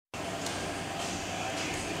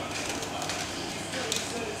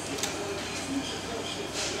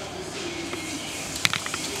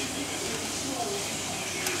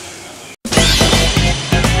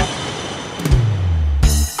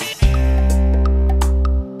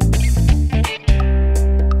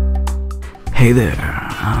Hey there.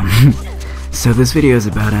 So this video is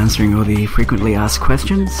about answering all the frequently asked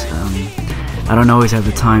questions. I don't always have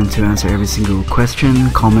the time to answer every single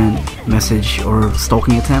question, comment, message, or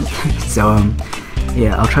stalking attempt. So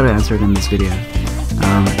yeah, I'll try to answer it in this video.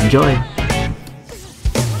 Enjoy!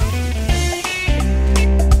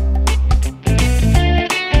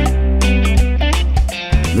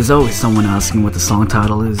 There's always someone asking what the song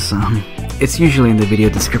title is. It's usually in the video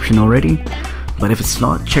description already, but if it's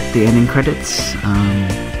not, check the ending credits.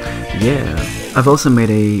 Yeah, I've also made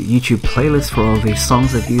a YouTube playlist for all the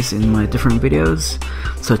songs I've used in my different videos,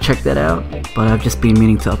 so check that out, but I've just been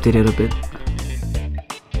meaning to update it a bit.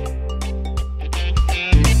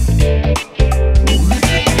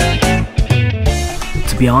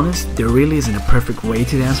 To be honest, there really isn't a perfect way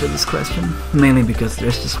to answer this question, mainly because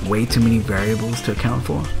there's just way too many variables to account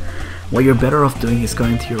for. What you're better off doing is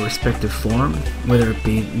going to your respective forum, whether it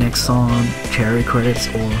be Nexon, Cherry Credits,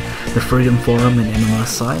 or the Freedom Forum and MMR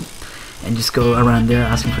site, and just go around there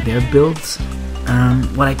asking for their builds.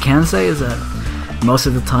 What I can say is that most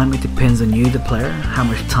of the time it depends on you, the player, how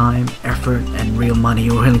much time, effort, and real money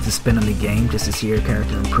you're willing to spend on the game just to see your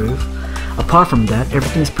character improve. Apart from that,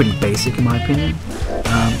 everything's pretty basic in my opinion.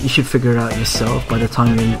 You should figure it out yourself by the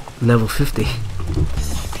time you're level 50.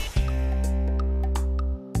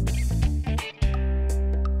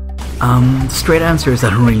 The straight answer is I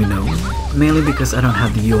don't really know, mainly because I don't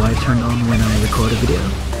have the UI turned on when I record a video.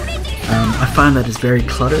 I find that it's very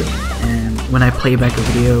cluttered, and when I play back a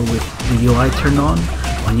video with the UI turned on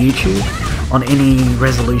YouTube, on any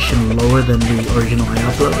resolution lower than the original I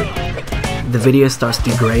uploaded, the video starts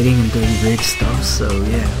degrading and doing weird stuff, so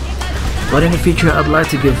yeah. But in the future I'd like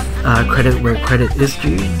to give credit where credit is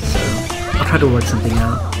due, so I'll try to work something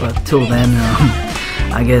out, but till then,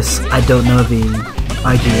 I guess I don't know the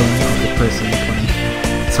IGN of the person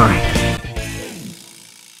playing. Sorry.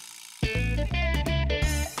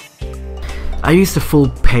 I use the full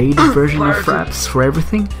paid version of Fraps for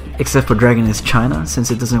everything, except for Dragon Nest China. Since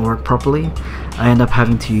it doesn't work properly, I end up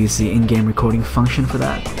having to use the in-game recording function for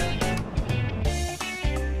that.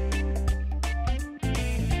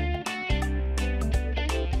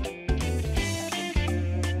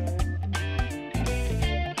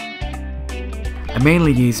 I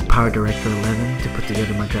mainly use PowerDirector 11 to put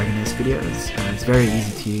together my Dragon Nest videos. It's very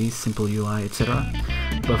easy to use, simple UI, etc.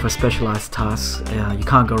 But for specialized tasks, you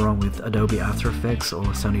can't go wrong with Adobe After Effects or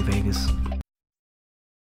Sony Vegas.